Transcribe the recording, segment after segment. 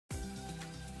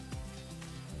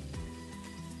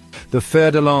The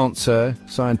Fer-de-Lance,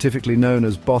 scientifically known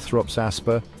as Bothrops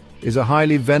asper, is a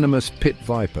highly venomous pit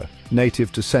viper,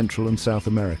 native to Central and South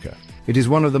America. It is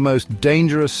one of the most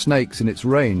dangerous snakes in its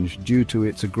range due to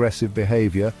its aggressive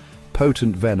behavior,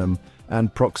 potent venom,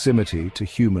 and proximity to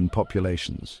human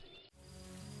populations.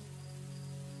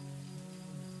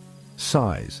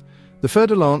 Size. The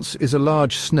Fer-de-Lance is a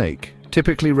large snake,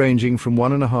 typically ranging from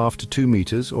 1.5 to 2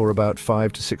 meters or about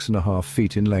 5 to 6.5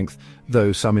 feet in length,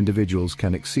 though some individuals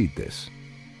can exceed this.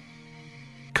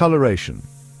 Coloration.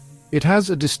 It has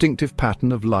a distinctive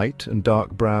pattern of light and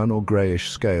dark brown or greyish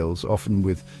scales, often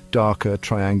with darker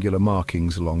triangular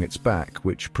markings along its back,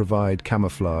 which provide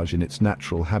camouflage in its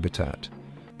natural habitat.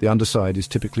 The underside is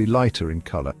typically lighter in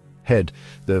colour. Head.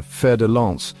 The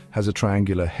Fer-de-Lance has a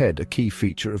triangular head, a key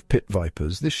feature of pit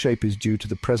vipers. This shape is due to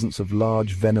the presence of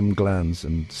large venom glands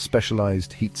and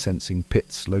specialized heat-sensing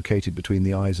pits located between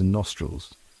the eyes and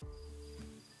nostrils.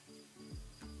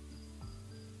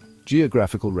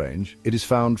 Geographical range. It is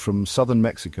found from southern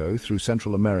Mexico through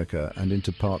Central America and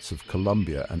into parts of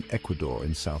Colombia and Ecuador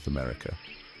in South America.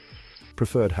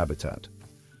 Preferred habitat.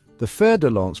 The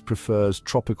Fer-de-Lance prefers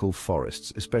tropical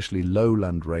forests, especially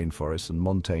lowland rainforests and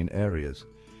montane areas.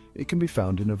 It can be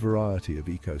found in a variety of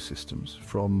ecosystems,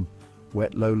 from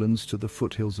wet lowlands to the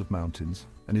foothills of mountains,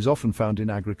 and is often found in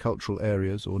agricultural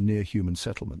areas or near human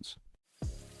settlements.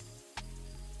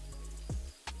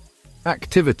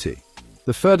 Activity.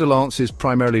 The Fer-de-Lance is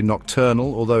primarily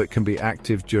nocturnal, although it can be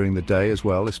active during the day as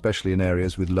well, especially in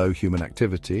areas with low human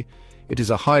activity. It is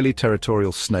a highly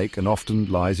territorial snake and often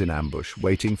lies in ambush,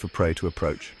 waiting for prey to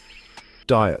approach.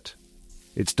 Diet.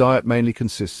 Its diet mainly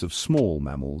consists of small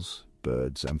mammals,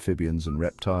 birds, amphibians, and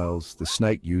reptiles. The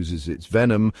snake uses its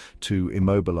venom to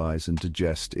immobilize and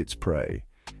digest its prey.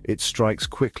 It strikes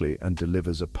quickly and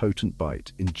delivers a potent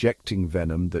bite, injecting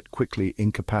venom that quickly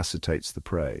incapacitates the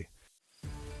prey.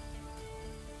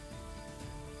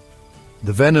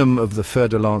 The venom of the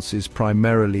Fer-de-Lance is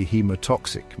primarily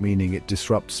hemotoxic, meaning it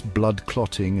disrupts blood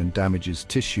clotting and damages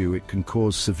tissue. It can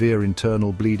cause severe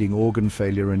internal bleeding, organ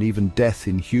failure, and even death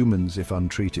in humans if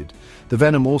untreated. The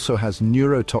venom also has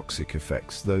neurotoxic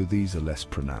effects, though these are less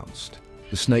pronounced.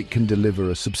 The snake can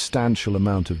deliver a substantial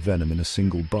amount of venom in a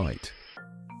single bite.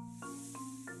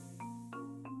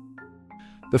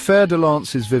 The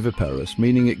Fer-de-Lance is viviparous,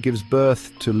 meaning it gives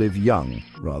birth to live young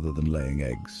rather than laying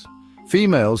eggs.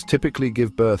 Females typically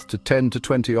give birth to 10 to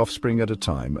 20 offspring at a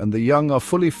time, and the young are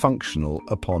fully functional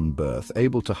upon birth,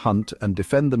 able to hunt and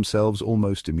defend themselves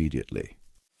almost immediately.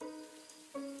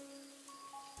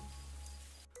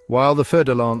 While the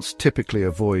Fer-de-Lance typically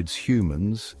avoids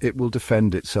humans, it will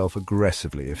defend itself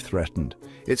aggressively if threatened.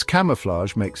 Its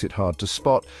camouflage makes it hard to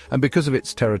spot, and because of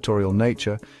its territorial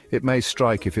nature, it may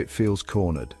strike if it feels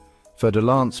cornered.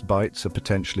 Fer-de-Lance bites are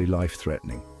potentially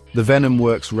life-threatening. The venom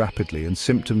works rapidly, and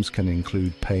symptoms can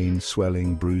include pain,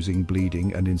 swelling, bruising,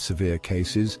 bleeding, and in severe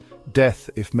cases, death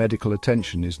if medical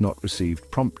attention is not received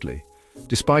promptly.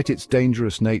 Despite its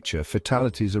dangerous nature,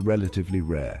 fatalities are relatively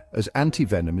rare, as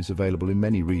anti-venom is available in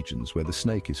many regions where the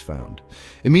snake is found.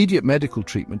 Immediate medical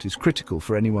treatment is critical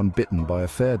for anyone bitten by a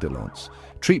Fer-de-Lance.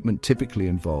 Treatment typically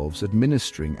involves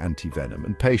administering anti-venom,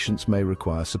 and patients may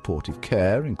require supportive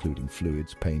care, including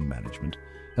fluids, pain management,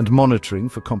 and monitoring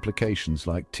for complications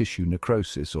like tissue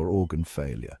necrosis or organ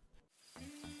failure.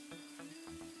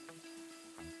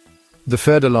 The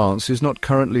Fer-de-Lance is not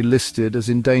currently listed as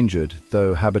endangered,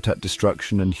 though habitat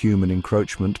destruction and human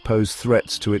encroachment pose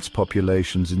threats to its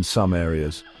populations in some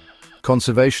areas.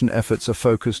 Conservation efforts are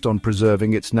focused on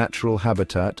preserving its natural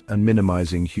habitat and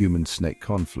minimizing human-snake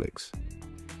conflicts.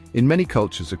 In many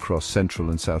cultures across Central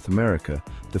and South America,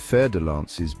 the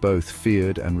Fer-de-Lance is both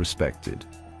feared and respected.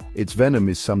 Its venom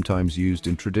is sometimes used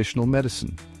in traditional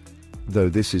medicine, though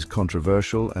this is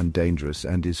controversial and dangerous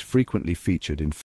and is frequently featured in